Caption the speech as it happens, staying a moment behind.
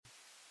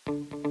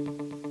Welcome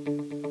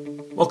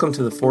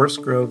to the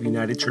Forest Grove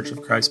United Church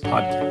of Christ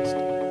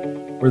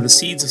podcast, where the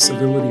seeds of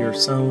civility are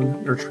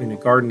sown, nurturing a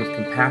garden of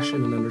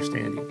compassion and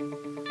understanding.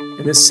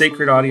 In this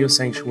sacred audio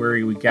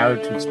sanctuary, we gather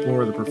to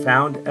explore the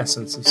profound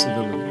essence of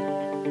civility,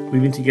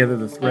 weaving together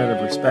the thread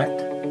of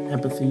respect,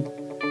 empathy,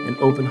 and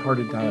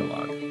open-hearted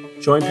dialogue.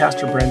 Join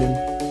Pastor Brendan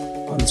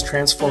on this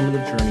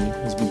transformative journey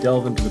as we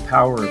delve into the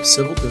power of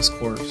civil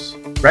discourse,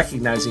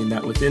 recognizing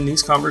that within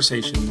these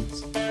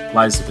conversations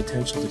lies the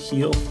potential to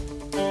heal,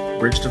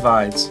 bridge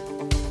divides,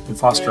 and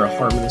foster a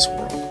harmonious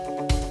world.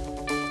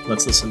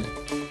 Let's listen in.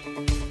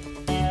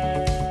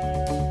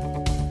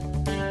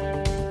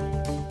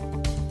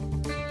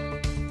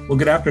 Well,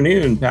 good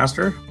afternoon,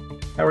 Pastor.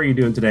 How are you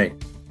doing today?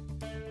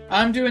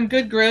 I'm doing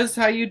good, Grizz.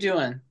 How you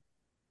doing?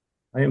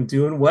 I am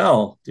doing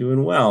well,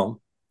 doing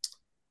well.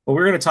 Well,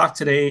 we're going to talk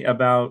today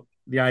about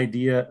the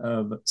idea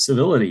of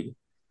civility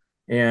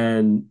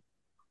and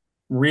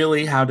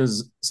really how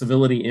does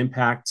civility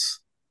impact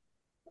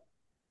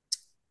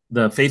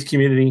the faith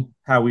community,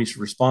 how we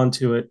should respond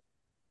to it,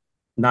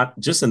 not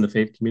just in the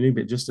faith community,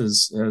 but just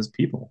as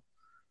people.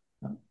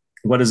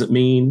 What does it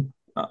mean?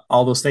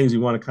 All those things we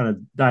want to kind of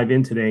dive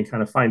in today and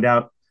kind of find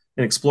out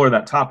and explore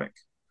that topic.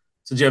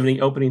 So, do you have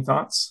any opening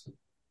thoughts?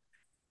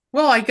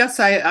 Well, I guess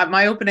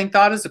my opening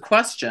thought is a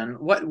question.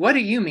 What do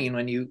you mean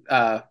when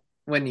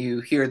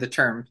you hear the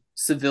term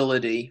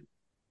civility?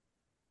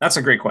 That's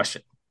a great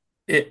question.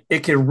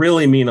 It can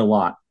really mean a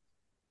lot.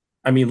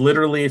 I mean,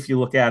 literally, if you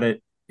look at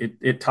it,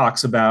 it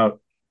talks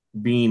about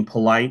being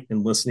polite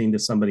and listening to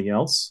somebody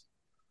else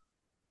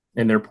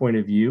and their point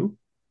of view.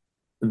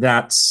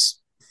 That's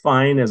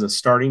fine as a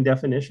starting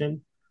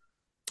definition,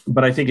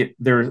 but I think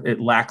it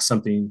lacks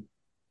something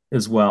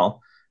as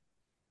well.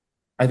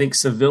 I think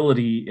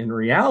civility in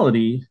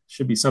reality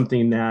should be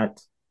something that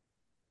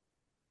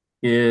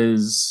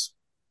is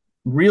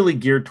really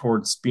geared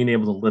towards being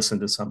able to listen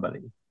to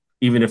somebody,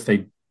 even if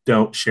they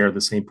don't share the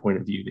same point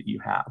of view that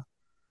you have.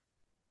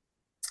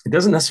 It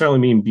doesn't necessarily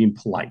mean being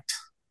polite.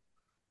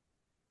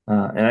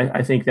 And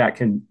I think that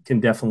can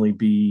definitely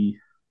be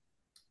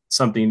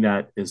something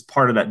that is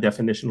part of that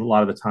definition a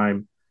lot of the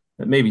time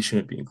that maybe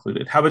shouldn't be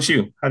included. How about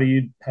you? How do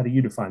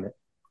you define it?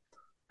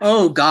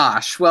 Oh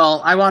gosh.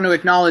 Well, I want to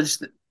acknowledge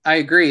that I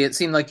agree. It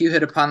seemed like you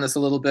hit upon this a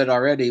little bit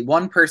already.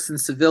 One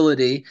person's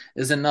civility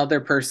is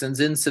another person's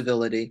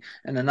incivility,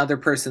 and another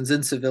person's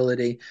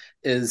incivility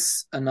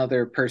is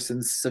another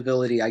person's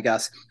civility, I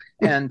guess.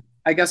 And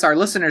I guess our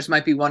listeners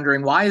might be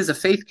wondering, why is a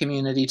faith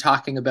community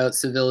talking about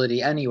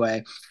civility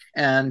anyway?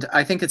 And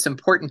I think it's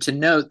important to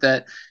note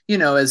that,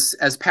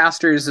 as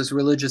pastors, as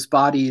religious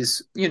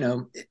bodies,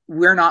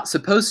 we're not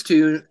supposed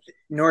to,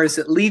 nor is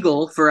it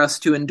legal for us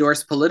to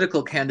endorse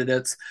political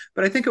candidates.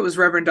 But I think it was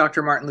Reverend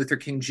Dr. Martin Luther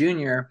King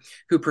Jr.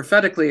 who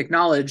prophetically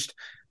acknowledged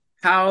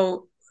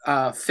how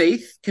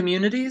faith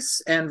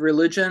communities and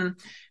religion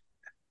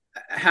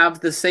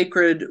have the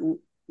sacred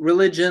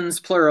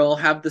religions, plural,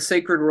 have the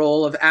sacred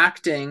role of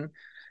acting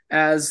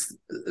as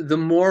the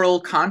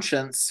moral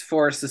conscience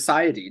for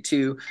society,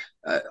 to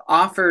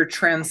offer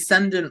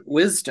transcendent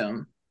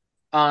wisdom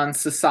on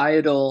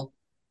societal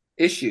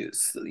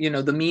issues.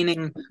 The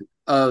meaning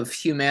of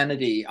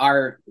humanity,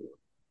 our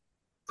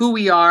who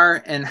we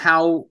are and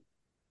how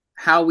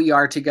we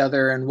are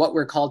together and what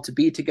we're called to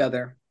be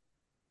together.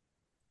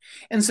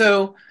 And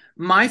so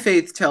my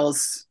faith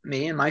tells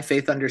me, and my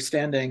faith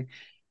understanding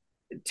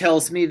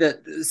tells me that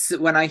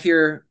when I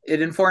hear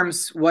it,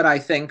 informs what I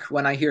think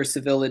when I hear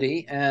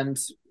civility. And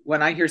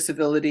when I hear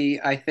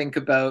civility, I think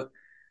about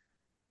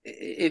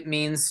it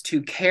means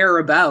to care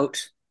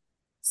about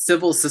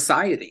civil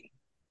society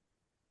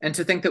and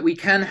to think that we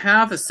can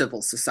have a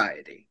civil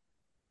society,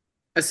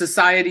 a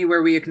society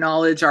where we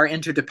acknowledge our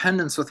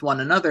interdependence with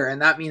one another.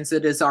 And that means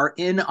it is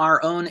in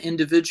our own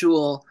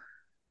individual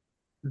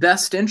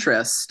best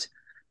interest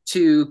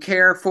to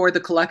care for the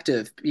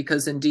collective,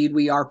 because indeed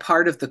we are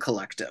part of the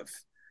collective.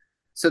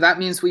 So that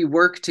means we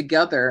work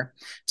together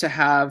to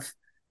help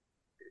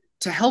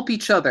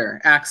each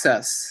other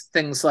access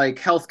things like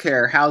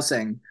healthcare,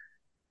 housing,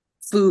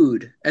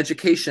 food,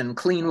 education,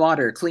 clean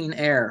water, clean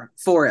air,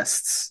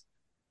 forests.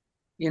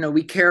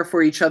 We care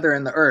for each other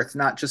in the earth,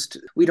 not just,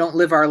 we don't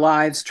live our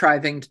lives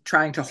trying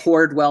to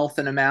hoard wealth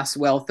and amass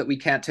wealth that we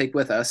can't take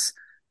with us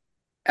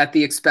at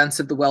the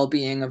expense of the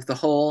well-being of the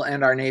whole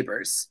and our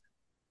neighbors.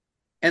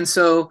 And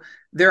so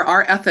there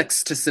are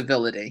ethics to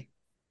civility,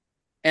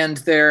 and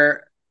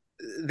there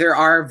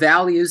are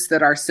values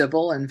that are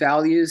civil and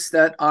values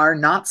that are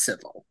not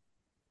civil.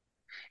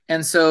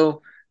 And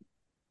so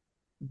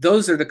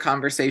those are the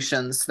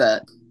conversations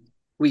that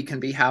we can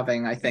be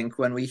having, I think,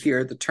 when we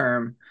hear the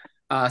term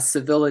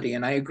civility.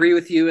 And I agree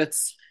with you.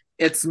 It's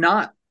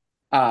not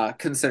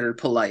considered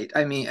polite.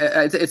 I mean,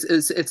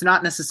 it's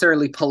not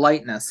necessarily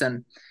politeness.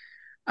 And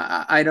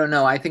I don't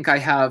know. I think I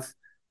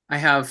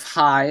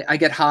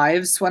get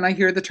hives when I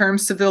hear the term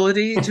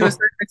civility to a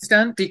certain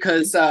extent,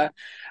 because I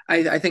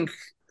think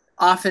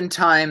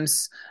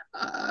oftentimes,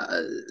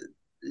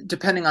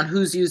 depending on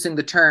who's using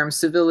the term,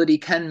 civility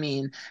can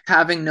mean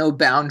having no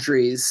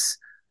boundaries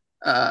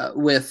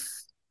with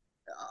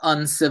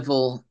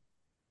uncivil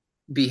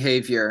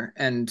behavior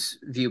and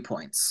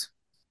viewpoints.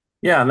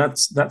 Yeah, and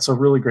that's a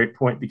really great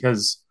point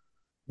because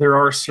there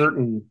are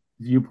certain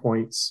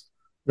viewpoints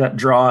that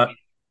draw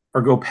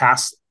or go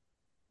past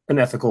an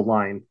ethical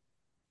line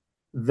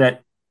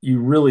that you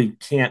really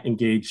can't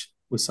engage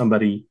with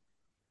somebody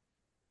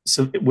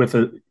with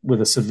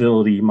a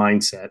civility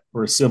mindset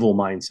or a civil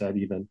mindset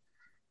even.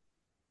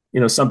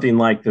 Something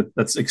like that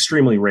that's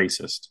extremely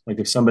racist. Like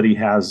if somebody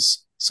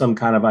has some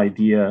kind of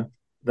idea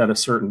that a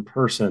certain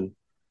person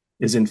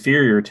is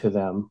inferior to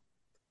them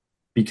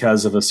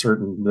because of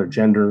their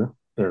gender,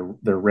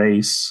 their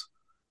race,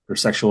 their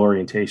sexual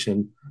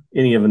orientation,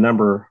 any of a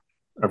number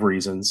of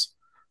reasons,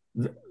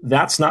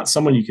 that's not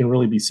someone you can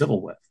really be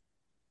civil with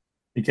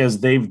because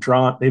they've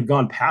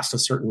gone past a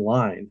certain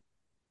line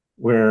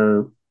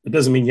where it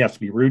doesn't mean you have to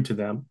be rude to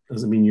them,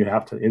 doesn't mean you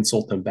have to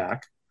insult them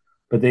back,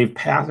 but they've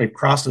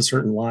crossed a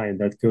certain line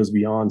that goes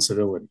beyond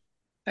civility.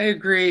 I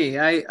agree.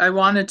 I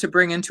wanted to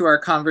bring into our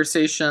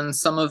conversation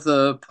some of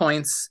the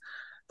points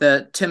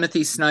that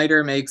Timothy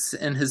Snyder makes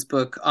in his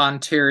book on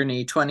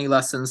tyranny, 20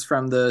 Lessons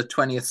from the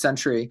 20th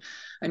Century.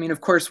 I mean,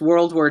 of course,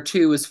 World War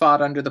II was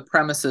fought under the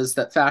premises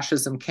that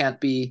fascism can't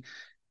be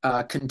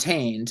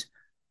contained,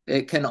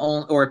 it can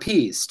only, or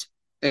appeased.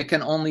 It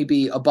can only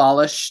be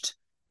abolished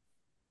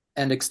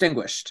and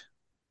extinguished.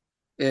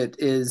 It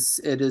is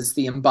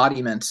the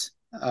embodiment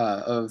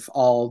of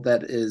all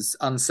that is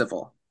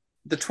uncivil.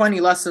 The 20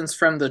 lessons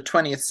from the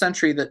 20th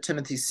century that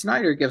Timothy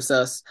Snyder gives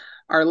us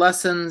are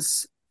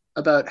lessons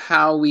about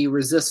how we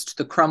resist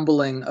the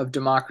crumbling of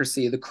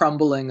democracy, the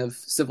crumbling of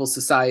civil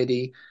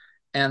society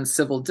and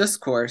civil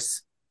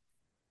discourse.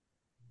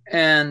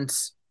 And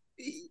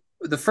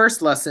the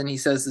first lesson, he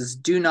says, is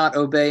do not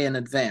obey in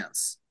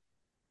advance.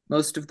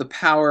 Most of the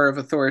power of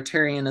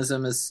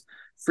authoritarianism is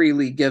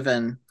freely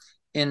given.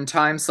 In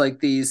times like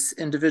these,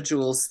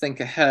 individuals think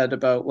ahead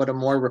about what a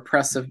more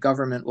repressive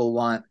government will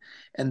want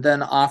and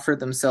then offer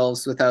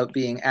themselves without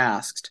being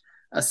asked.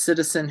 A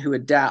citizen who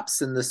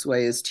adapts in this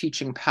way is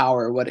teaching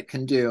power what it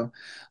can do.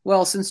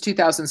 Well, since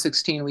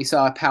 2016, we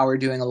saw power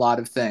doing a lot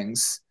of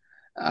things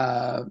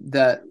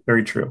that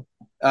Very true.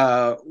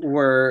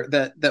 were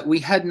that we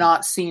had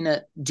not seen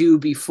it do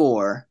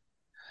before,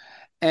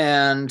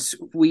 and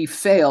we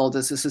failed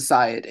as a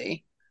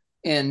society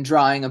in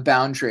drawing a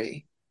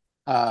boundary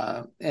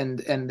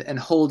and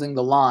holding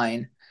the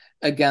line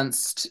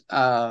against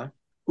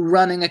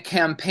running a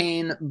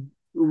campaign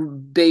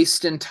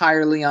based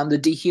entirely on the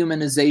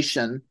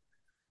dehumanization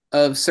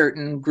of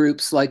certain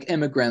groups like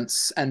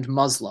immigrants and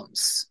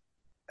Muslims.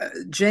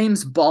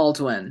 James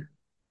Baldwin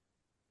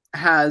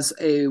has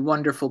a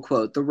wonderful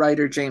quote. The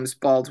writer James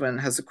Baldwin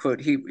has a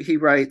quote. He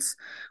writes,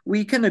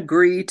 "We can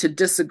agree to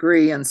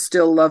disagree and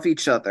still love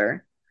each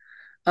other,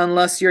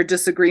 unless your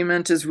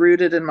disagreement is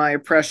rooted in my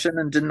oppression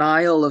and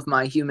denial of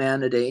my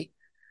humanity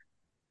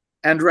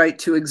and right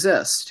to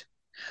exist."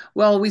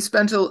 Well, we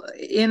spent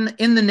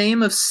in the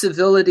name of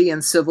civility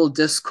and civil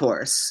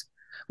discourse,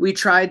 we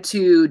tried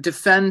to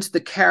defend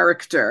the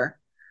character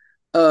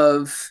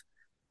of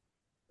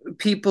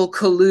people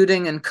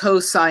colluding and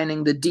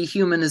co-signing the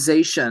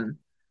dehumanization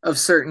of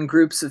certain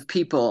groups of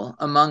people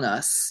among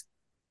us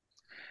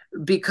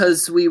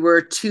because we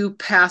were too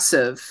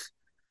passive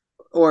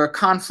or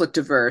conflict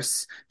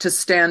averse to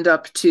stand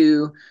up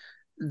to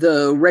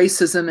the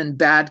racism and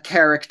bad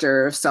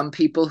character of some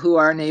people who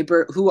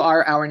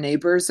are our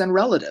neighbors and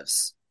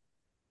relatives.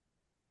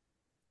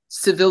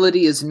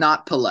 Civility is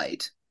not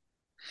polite,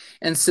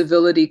 and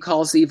civility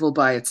calls evil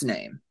by its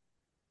name.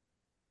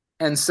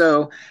 And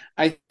so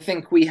I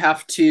think we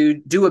have to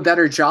do a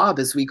better job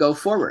as we go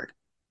forward,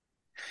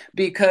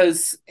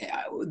 because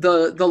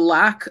the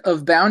lack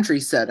of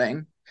boundary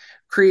setting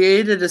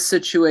created a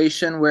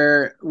situation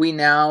where we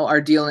now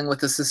are dealing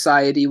with a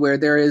society where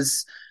there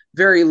is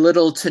very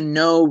little to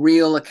no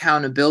real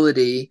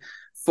accountability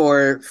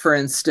for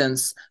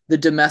instance, the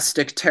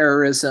domestic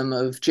terrorism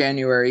of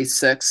January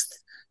 6th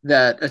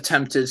that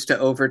attempted to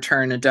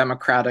overturn a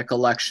democratic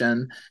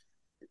election.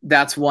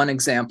 That's one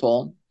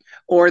example.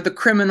 Or the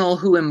criminal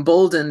who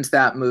emboldened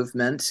that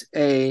movement.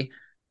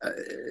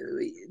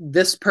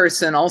 This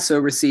person also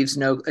receives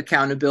no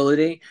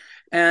accountability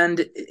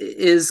and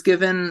is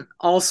given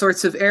all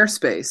sorts of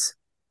airspace.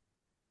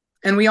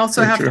 And we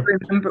also Very have to true.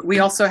 remember. We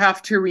also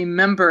have to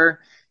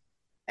remember.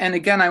 And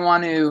again, I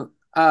want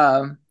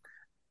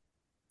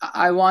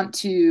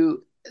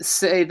to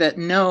say that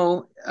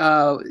no,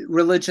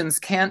 religions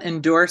can't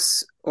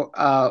endorse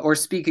or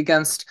speak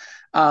against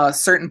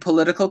certain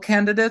political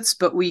candidates,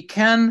 but we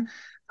can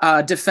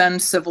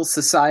defend civil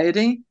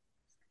society,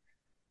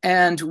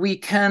 and we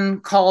can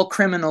call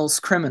criminals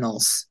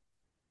criminals.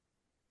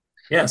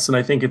 Yes, and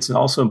I think it's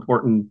also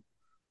important,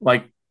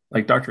 like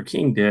Dr.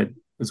 King did,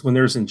 is when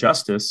there's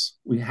injustice,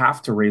 we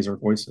have to raise our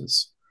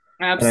voices.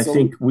 And I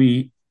think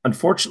Absolutely.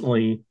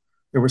 unfortunately,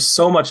 there was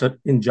so much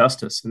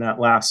injustice in that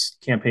last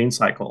campaign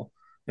cycle,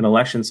 and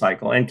election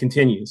cycle, and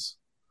continues,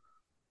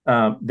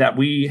 that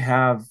we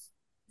have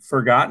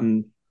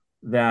forgotten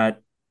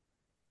that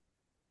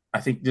I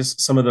think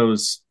just some of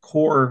those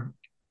core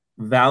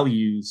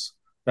values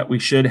that we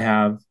should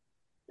have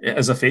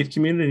as a faith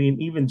community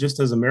and even just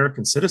as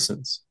American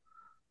citizens.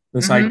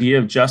 This Hmm. idea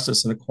of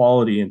justice and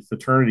equality and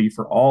fraternity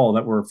for all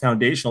that were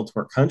foundational to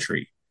our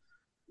country.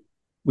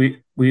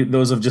 We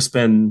those have just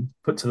been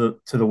put to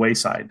the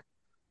wayside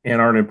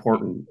and aren't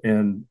important.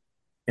 And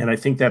I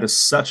think that is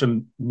such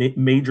a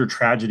major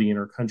tragedy in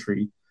our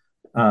country,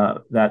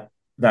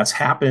 that's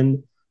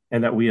happened,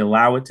 and that we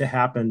allow it to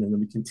happen, and that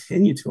we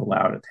continue to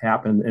allow it to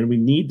happen. And we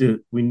need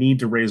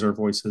to raise our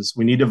voices.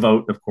 We need to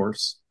vote, of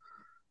course,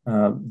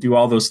 do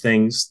all those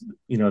things,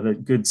 the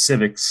good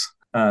civics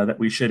that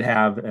we should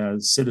have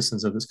as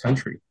citizens of this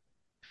country.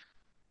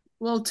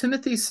 Well,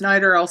 Timothy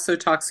Snyder also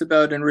talks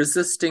about in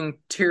resisting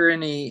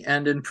tyranny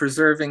and in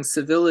preserving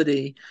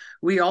civility,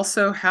 we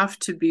also have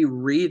to be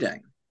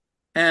reading.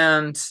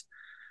 And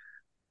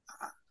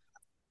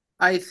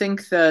I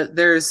think that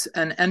there's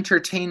an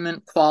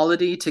entertainment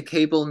quality to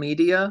cable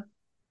media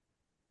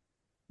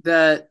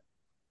that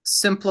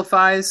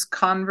simplifies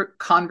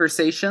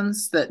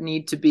conversations that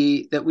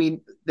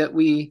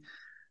we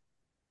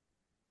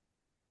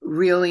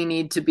really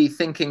need to be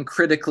thinking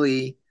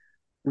critically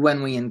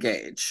when we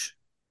engage.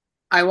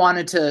 I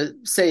wanted to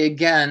say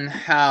again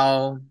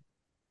how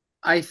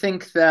I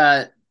think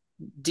that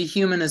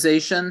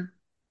dehumanization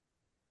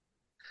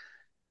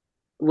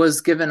was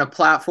given a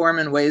platform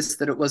in ways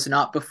that it was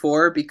not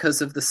before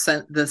because of the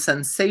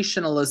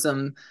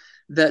sensationalism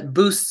that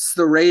boosts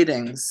the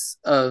ratings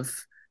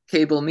of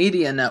cable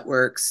media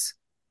networks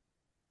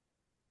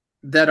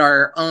that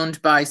are owned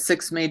by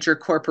six major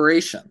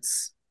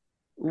corporations.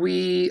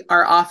 We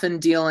are often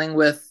dealing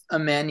with a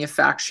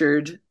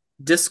manufactured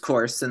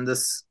discourse in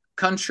this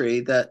country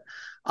that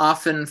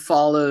often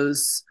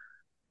follows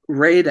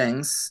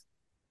ratings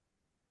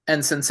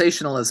and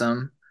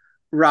sensationalism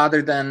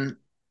rather than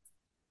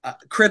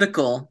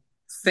critical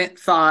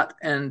thought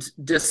and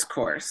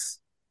discourse.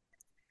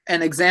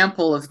 An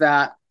example of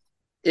that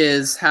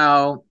is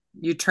how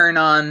you turn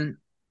on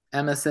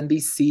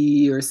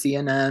MSNBC or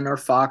CNN or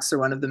Fox or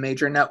one of the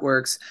major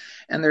networks,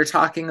 and they're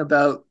talking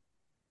about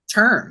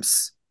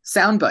terms,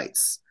 sound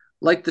bites,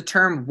 like the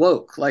term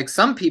woke. Like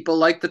some people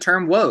like the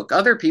term woke,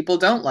 other people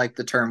don't like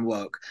the term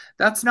woke.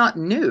 That's not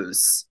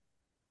news.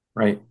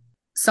 Right.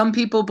 Some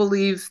people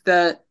believe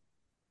that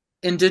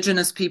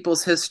indigenous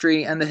people's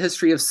history and the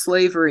history of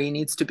slavery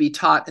needs to be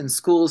taught in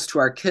schools to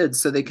our kids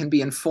so they can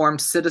be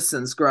informed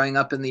citizens growing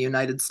up in the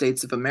United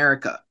States of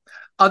America.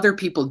 Other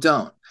people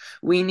don't.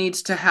 We need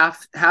to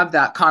have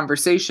that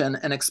conversation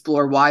and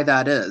explore why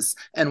that is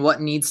and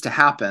what needs to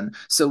happen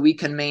so we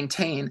can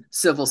maintain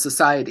civil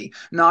society,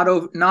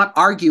 not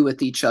argue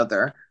with each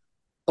other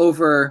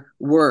over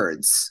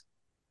words.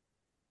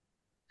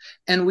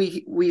 And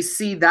we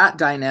see that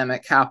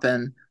dynamic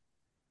happen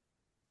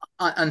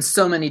on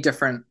so many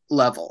different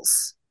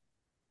levels.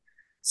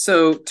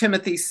 So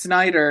Timothy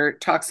Snyder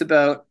talks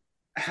about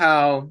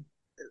how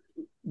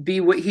he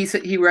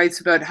writes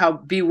about how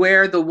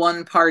beware the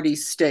one party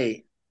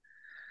state.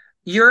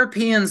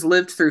 Europeans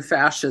lived through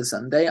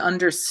fascism. They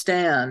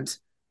understand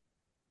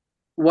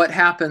what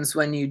happens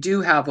when you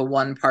do have a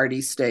one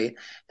party state.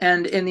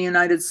 And in the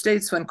United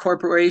States, when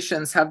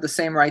corporations have the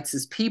same rights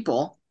as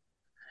people,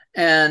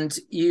 and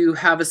you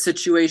have a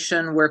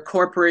situation where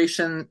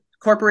corporations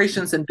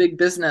and big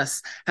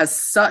business has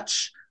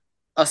such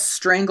a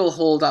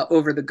stranglehold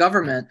over the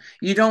government,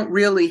 you don't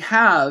really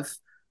have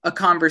a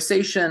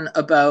conversation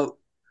about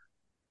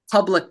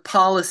public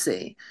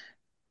policy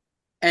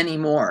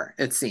anymore,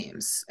 it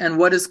seems. And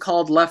what is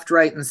called left,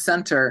 right, and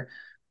center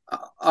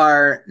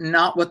are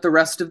not what the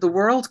rest of the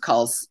world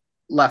calls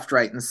left,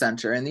 right, and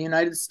center. In the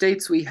United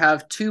States, we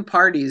have two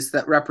parties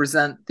that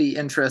represent the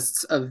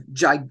interests of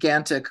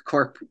gigantic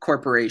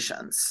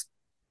corporations.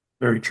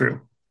 Very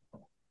true.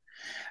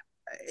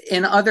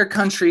 In other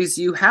countries,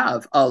 you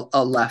have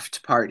a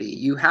left party.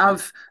 You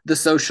have the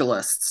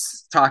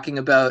socialists talking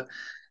about,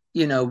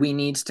 we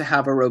need to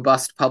have a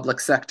robust public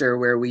sector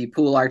where we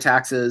pool our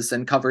taxes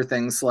and cover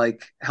things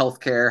like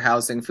healthcare,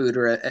 housing, food,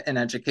 and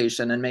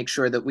education, and make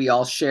sure that we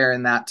all share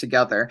in that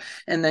together.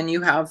 And then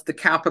you have the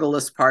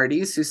capitalist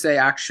parties who say,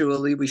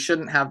 actually, we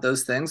shouldn't have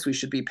those things. We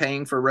should be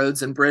paying for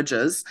roads and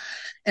bridges,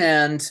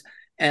 and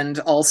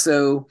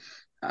also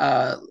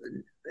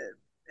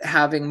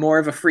having more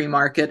of a free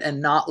market and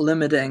not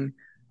limiting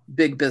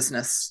big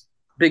businesses.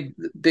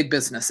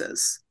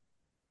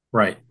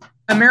 Right.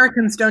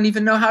 Americans don't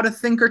even know how to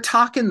think or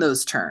talk in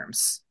those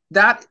terms.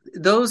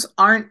 Those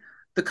aren't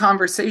the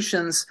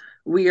conversations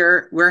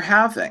we're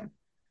having.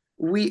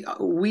 We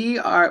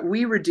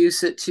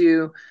reduce it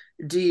to,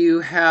 do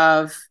you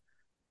have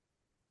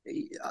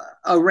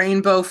a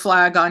rainbow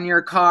flag on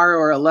your car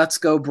or a Let's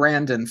Go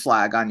Brandon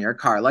flag on your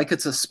car, like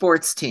it's a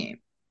sports team?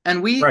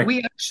 And Right.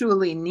 we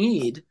actually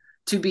need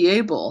to be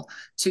able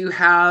to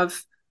have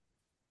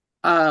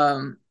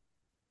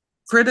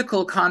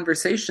critical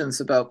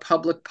conversations about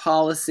public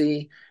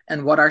policy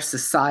and what our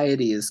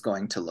society is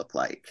going to look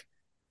like.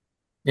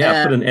 Yeah,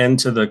 And put an end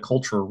to the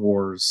culture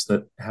wars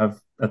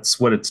that's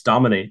what it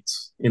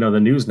dominates, the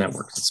news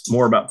networks. It's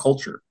more about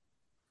culture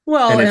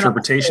well, and and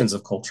interpretations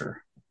of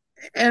culture.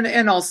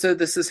 And also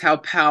this is how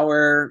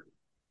power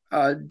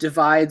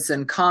divides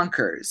and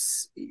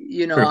conquers.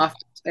 True.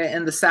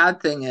 And the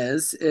sad thing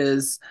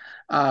is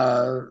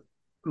uh,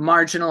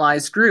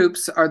 marginalized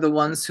groups are the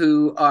ones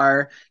who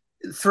are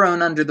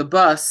thrown under the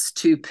bus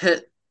to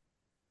pit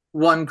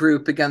one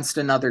group against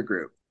another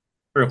group.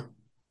 True.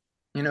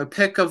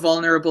 Pick a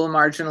vulnerable,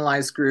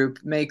 marginalized group,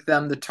 make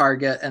them the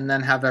target, and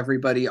then have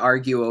everybody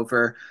argue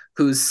over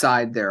whose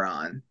side they're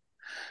on.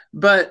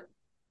 But,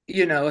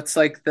 it's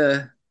like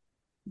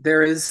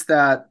there is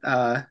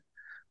that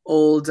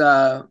old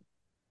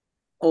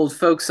old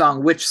folk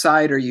song, "Which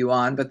Side Are You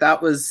On?" But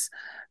that was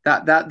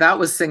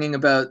singing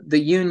about the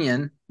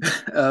union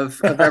of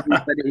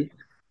everybody,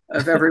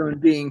 of everyone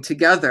being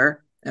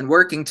together and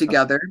working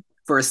together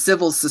for a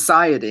civil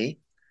society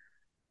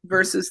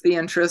versus the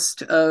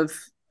interest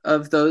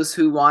of those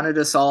who wanted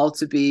us all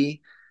to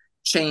be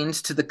chained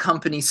to the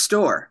company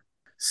store.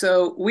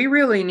 So we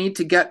really need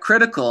to get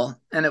critical,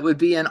 and it would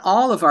be in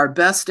all of our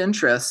best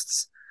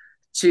interests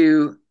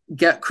to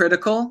get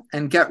critical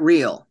and get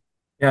real.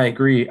 Yeah, I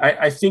agree.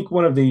 I think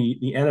one of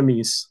the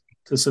enemies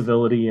to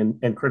civility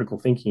and critical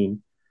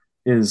thinking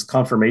is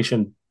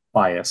confirmation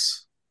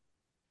bias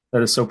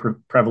that is so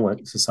prevalent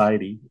in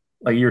society.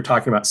 Like you're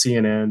talking about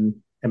CNN,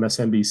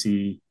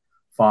 MSNBC,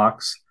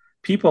 Fox.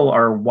 People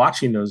are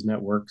watching those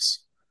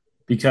networks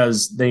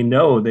because they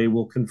know they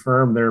will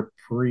confirm their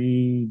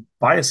pre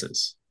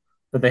biases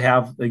that they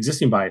have,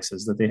 existing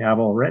biases that they have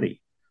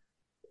already.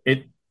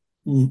 It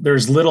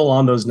There's little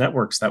on those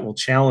networks that will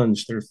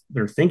challenge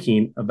their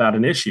thinking about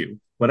an issue,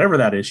 whatever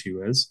that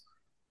issue is,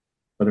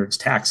 whether it's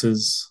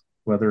taxes,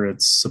 whether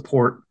it's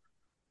support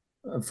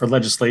for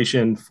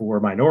legislation for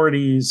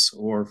minorities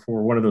or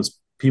for one of those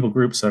people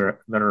groups that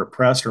are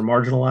oppressed or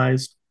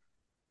marginalized.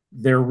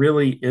 There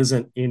really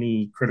isn't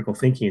any critical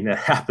thinking that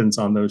happens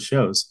on those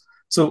shows.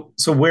 So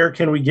where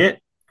can we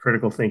get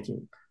critical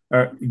thinking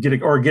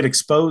or get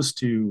exposed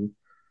to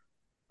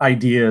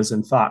ideas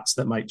and thoughts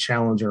that might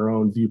challenge our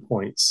own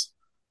viewpoints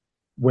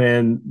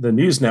when the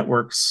news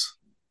networks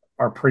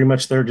are pretty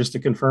much there just to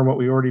confirm what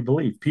we already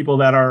believe? People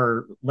that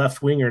are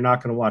left wing are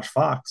not going to watch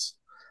Fox.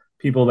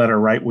 People that are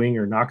right wing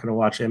are not going to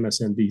watch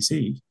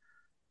MSNBC.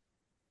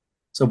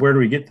 So where do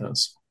we get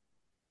those?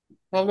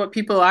 Well,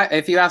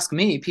 if you ask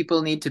me,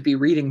 people need to be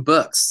reading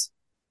books.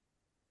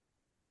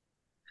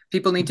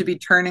 People need to be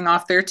turning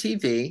off their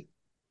TV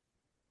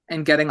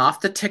and getting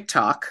off the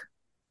TikTok.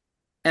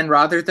 And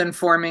rather than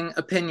forming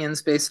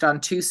opinions based on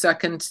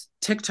 2-second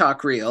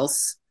TikTok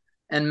reels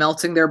and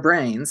melting their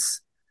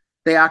brains,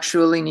 we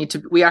actually need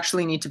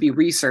to be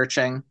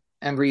researching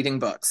and reading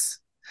books.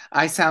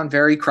 I sound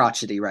very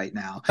crotchety right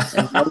now,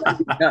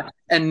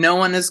 and no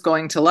one is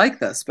going to like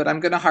this, but I'm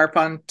going to harp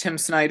on Tim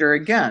Snyder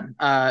again.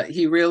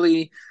 He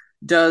really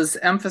does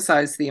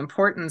emphasize the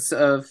importance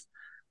of,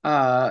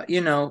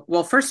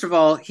 well, first of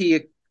all,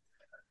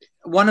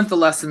 one of the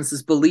lessons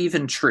is believe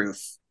in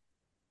truth.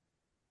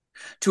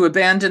 To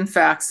abandon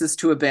facts is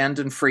to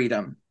abandon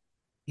freedom,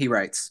 he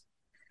writes.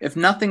 If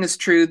nothing is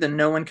true, then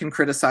no one can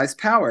criticize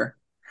power,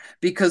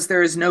 because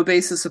there is no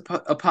basis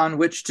upon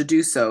which to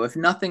do so. If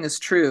nothing is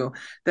true,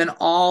 then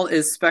all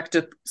is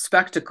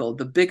spectacle.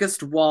 The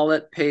biggest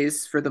wallet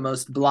pays for the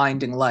most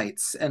blinding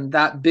lights. And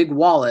that big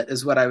wallet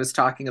is what I was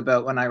talking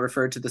about when I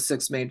referred to the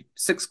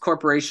six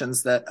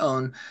corporations that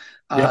own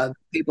Yep.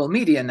 cable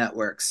media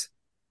networks.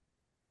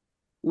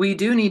 We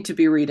do need to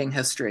be reading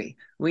history.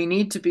 We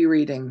need to be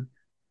reading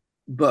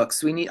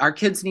books. Our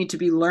kids need to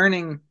be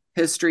learning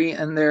history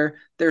in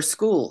their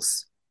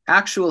schools,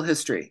 actual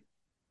history.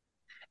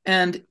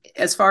 And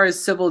as far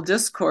as civil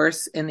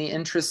discourse in the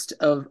interest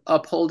of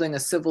upholding a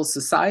civil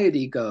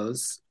society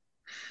goes,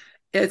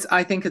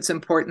 I think it's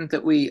important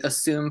that we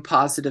assume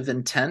positive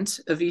intent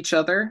of each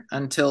other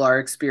until our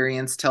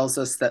experience tells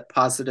us that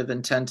positive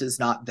intent is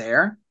not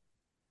there.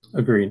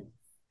 Agreed.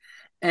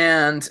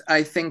 And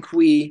I think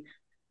we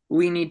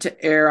need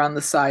to err on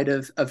the side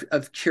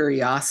of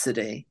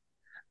curiosity.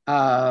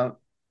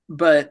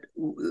 But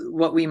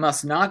what we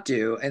must not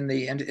do, and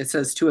it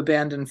says to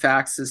abandon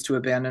facts is to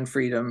abandon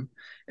freedom.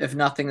 If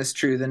nothing is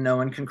true, then no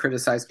one can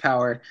criticize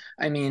power.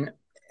 I mean,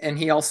 and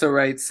he also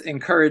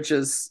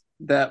encourages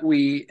that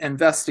we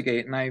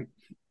investigate. And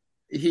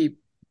he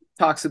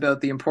talks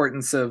about the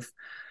importance of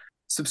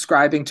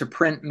subscribing to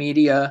print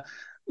media,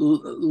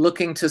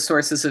 looking to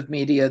sources of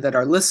media that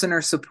are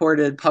listener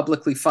supported,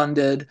 publicly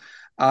funded,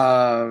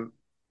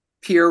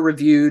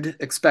 peer-reviewed,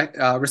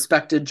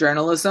 respected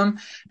journalism.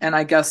 And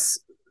I guess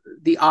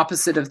the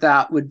opposite of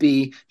that would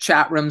be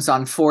chat rooms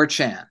on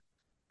 4chan.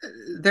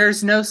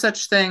 There's no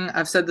such thing,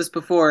 I've said this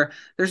before,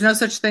 there's no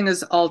such thing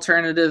as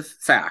alternative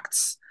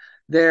facts.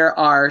 There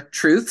are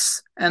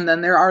truths, and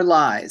then there are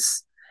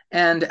lies.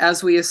 And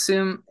as we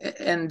assume,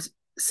 and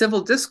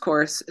civil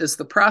discourse is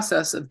the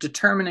process of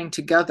determining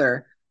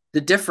together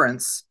the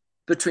difference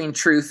between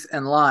truth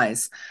and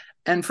lies.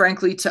 And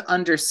frankly, to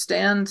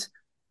understand,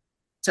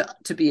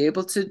 to be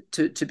able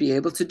to be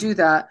able to do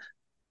that,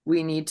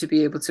 We need to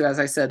be able to, as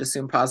I said,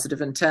 assume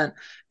positive intent,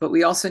 but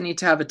we also need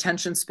to have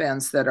attention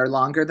spans that are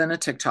longer than a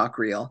TikTok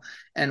reel.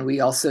 And we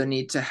also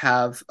need to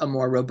have a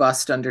more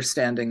robust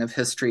understanding of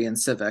history and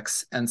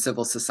civics and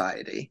civil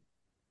society.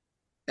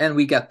 And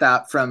we get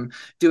that from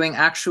doing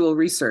actual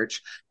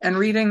research and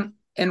reading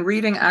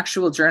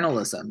actual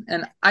journalism.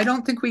 And I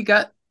don't think we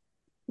get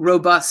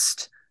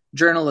robust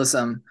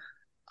journalism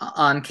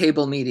on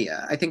cable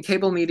media. I think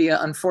cable media,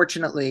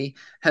 unfortunately,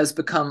 has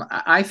become.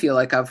 I feel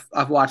like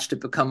I've watched it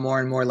become more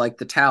and more like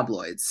the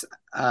tabloids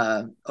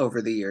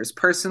over the years.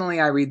 Personally,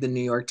 I read the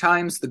New York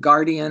Times, the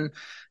Guardian.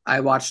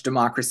 I watch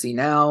Democracy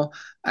Now.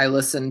 I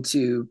listen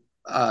to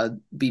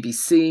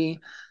BBC.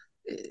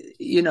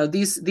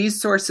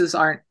 These sources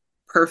aren't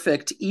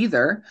perfect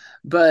either,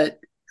 but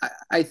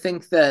I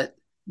think that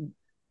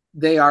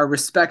they are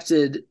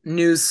respected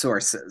news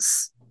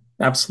sources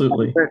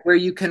Absolutely. where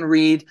you can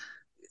read.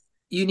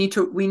 We need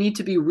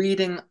to be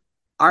reading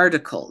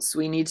articles.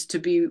 We need to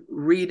be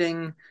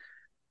reading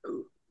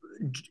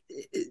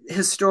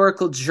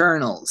historical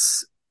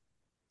journals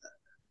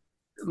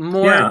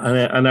more. Yeah,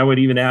 and I would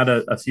even add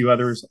a few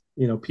others.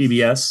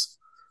 PBS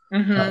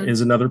Mhm. is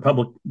another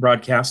public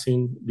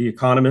broadcasting. The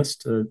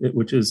Economist,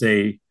 which is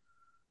a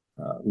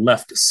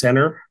left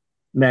center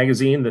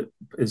magazine that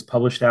is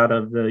published out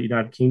of the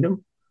United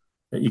Kingdom.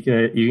 That you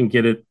can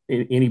get it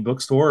in any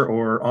bookstore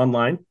or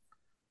online.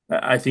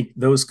 I think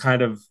those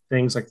kind of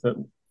things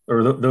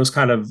those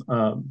kind of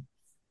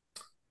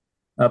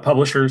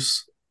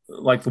publishers,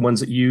 like the ones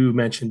that you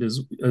mentioned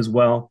as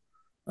well,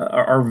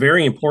 are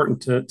very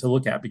important to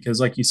look at because,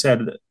 like you said,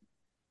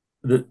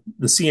 the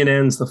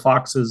CNNs, the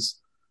Foxes,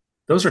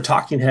 those are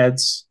talking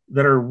heads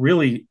that they're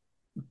really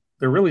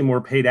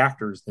more paid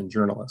actors than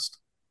journalists.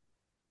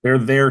 They're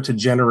there to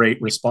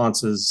generate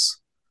responses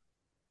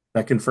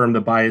that confirm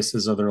the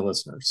biases of their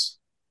listeners.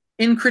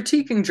 In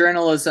critiquing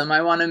journalism,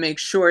 I want to make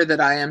sure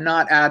that I am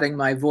not adding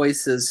my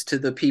voices to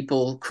the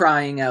people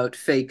crying out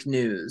fake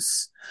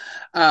news.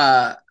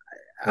 Uh,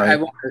 I Right.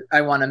 want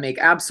I want to make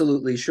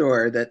absolutely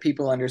sure that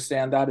people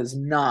understand that is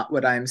not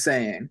what I'm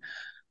saying.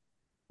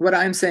 What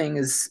I'm saying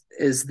is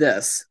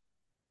this.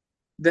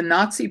 The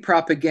Nazi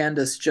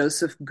propagandist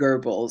Joseph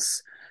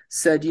Goebbels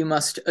said you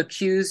must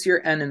accuse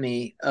your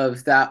enemy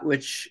of that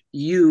which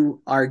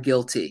you are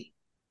guilty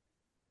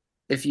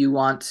if you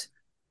want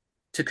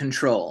to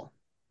control,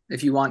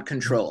 if you want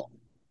control,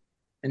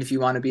 and if you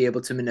want to be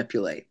able to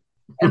manipulate.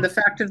 And the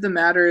fact of the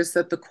matter is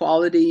that the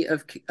quality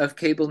of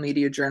cable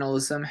media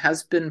journalism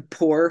has been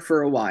poor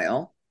for a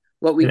while.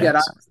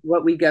 Yes.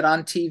 What we get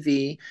on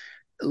TV,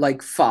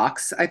 like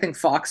Fox, I think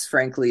Fox,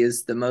 frankly,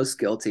 is the most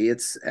guilty.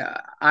 It's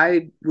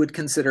I would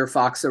consider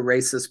Fox a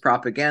racist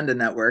propaganda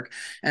network.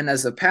 And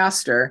as a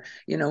pastor,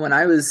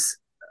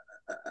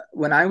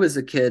 when I was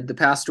a kid, the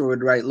pastor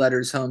would write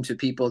letters home to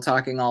people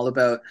talking all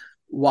about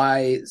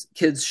why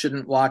kids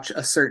shouldn't watch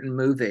a certain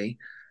movie,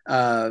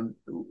 uh,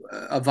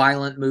 a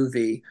violent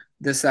movie,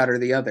 this, that, or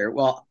the other.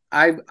 Well,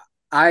 I,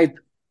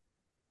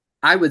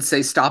 I would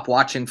say stop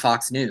watching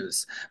Fox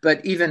News,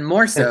 but even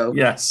more so,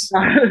 Yes.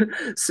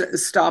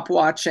 stop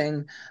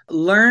watching.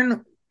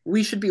 Learn.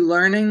 We should be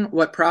learning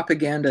what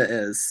propaganda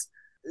is,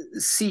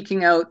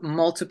 seeking out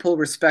multiple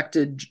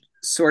respected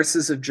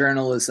sources of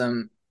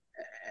journalism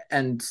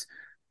and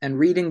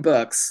reading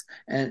books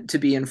and to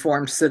be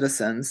informed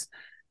citizens.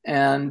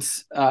 And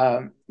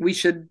we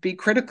should be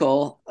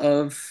critical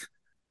of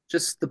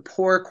just the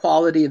poor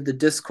quality of the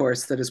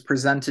discourse that is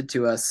presented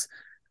to us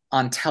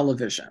on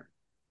television.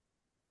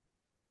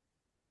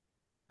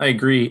 I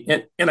agree.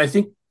 And I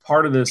think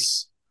part of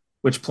this,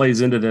 which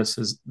plays into this,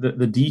 is the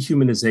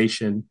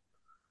dehumanization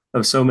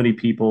of so many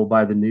people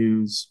by the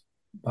news,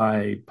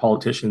 by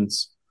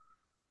politicians.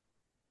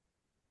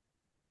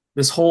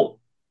 This whole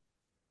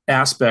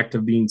aspect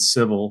of being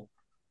civil,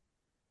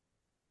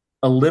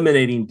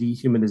 eliminating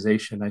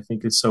dehumanization, I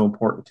think is so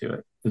important to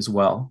it as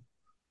well.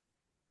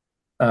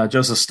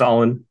 Joseph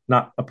Stalin,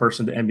 not a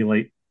person to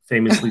emulate,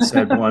 famously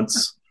said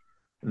once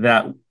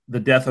that the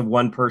death of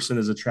one person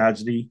is a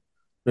tragedy,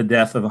 the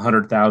death of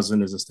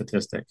 100,000 is a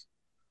statistic.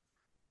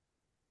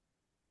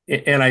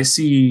 And I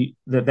see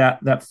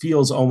that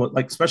feels almost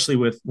like, especially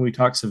with when we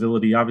talk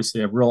civility,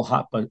 obviously a real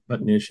hot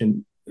button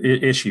issue,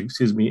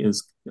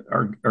 is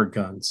our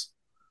guns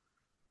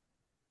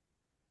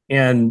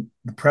and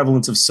the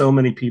prevalence of so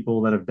many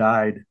people that have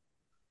died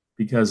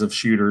because of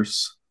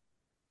shooters.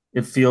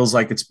 It feels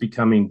like it's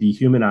becoming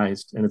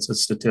dehumanized and it's a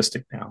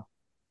statistic now.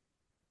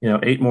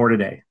 8 more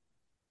today,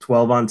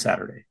 12 on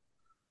Saturday,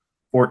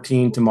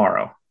 14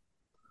 tomorrow.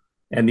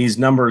 And these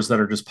numbers that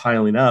are just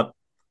piling up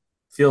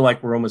feel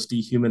like we're almost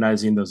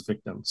dehumanizing those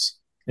victims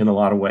in a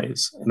lot of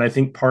ways. And I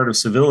think part of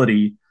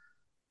civility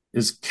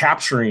is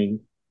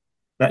capturing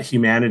that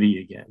humanity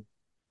again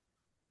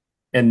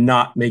and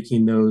not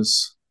making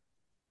those,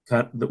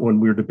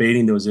 when we're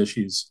debating those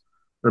issues,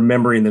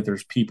 remembering that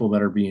there's people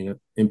that are being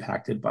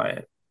impacted by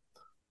it.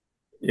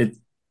 It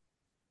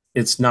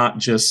it's not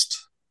just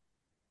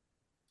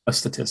a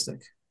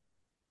statistic.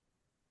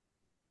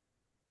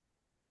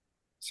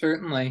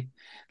 Certainly.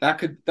 That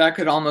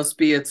could almost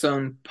be its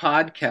own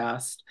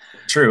podcast.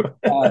 True.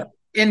 Uh,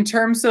 in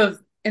terms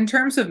of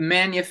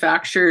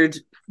manufactured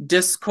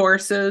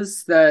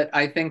discourses that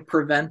I think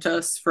prevent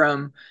us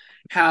from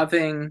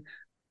having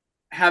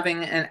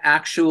an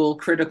actual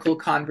critical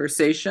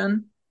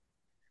conversation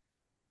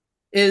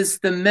is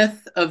the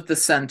myth of the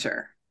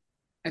center.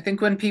 I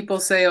think when people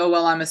say, oh,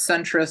 well, I'm a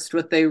centrist,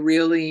 what they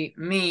really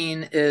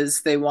mean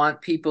is they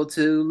want people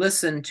to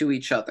listen to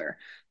each other.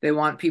 They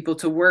want people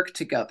to work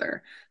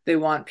together. They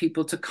want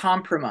people to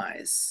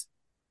compromise.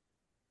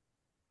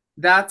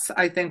 That's,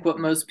 I think, what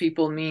most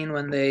people mean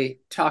when they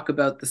talk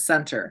about the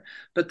center.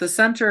 But the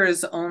center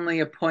is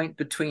only a point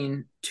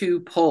between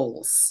two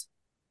poles.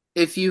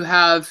 If you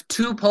have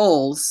two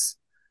poles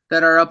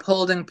that are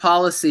upholding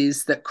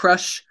policies that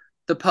crush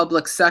the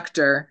public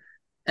sector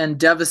and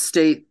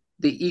devastate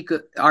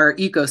our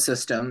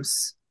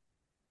ecosystems,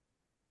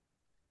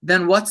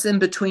 then what's in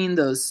between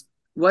those?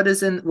 What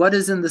is in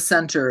the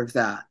center of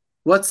that?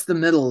 What's the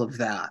middle of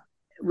that?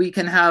 We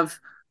can have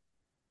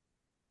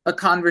a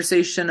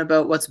conversation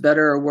about what's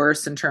better or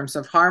worse in terms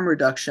of harm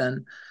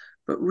reduction,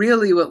 but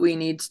really what we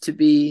need to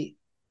be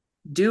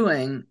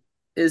doing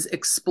is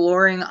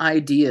exploring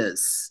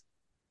ideas,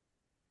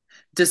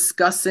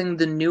 discussing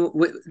the new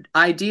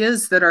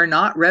ideas that are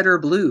not red or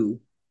blue.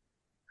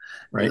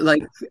 Right.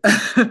 Like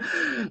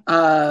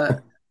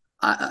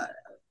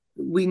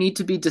we need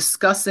to be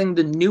discussing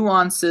the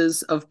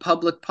nuances of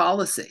public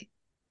policy,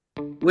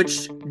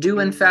 which do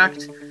in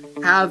fact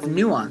have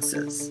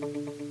nuances.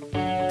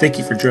 Thank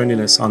you for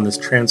joining us on this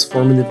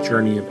transformative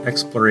journey of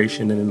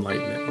exploration and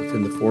enlightenment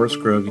within the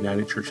Forest Grove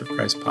United Church of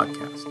Christ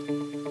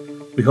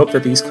podcast. We hope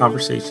that these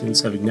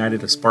conversations have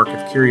ignited a spark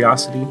of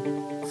curiosity,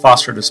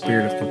 fostered a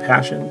spirit of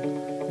compassion,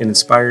 and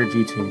inspired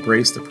you to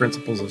embrace the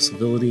principles of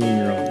civility in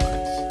your own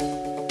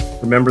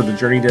lives. Remember, the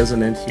journey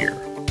doesn't end here.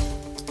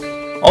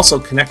 Also,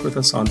 connect with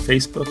us on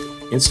Facebook,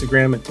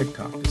 Instagram, and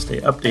TikTok to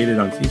stay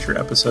updated on future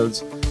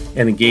episodes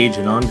and engage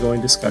in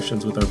ongoing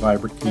discussions with our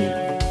vibrant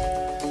community.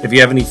 If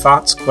you have any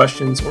thoughts,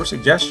 questions, or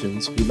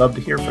suggestions, we'd love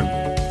to hear from you.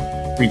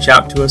 Reach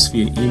out to us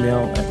via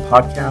email at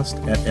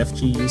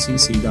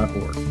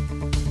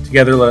podcast@fgucc.org.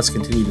 Together, let us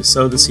continue to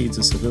sow the seeds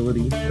of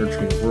civility,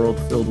 nurturing a world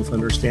filled with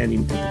understanding,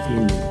 empathy,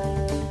 and unity.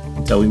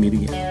 Until we meet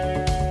again.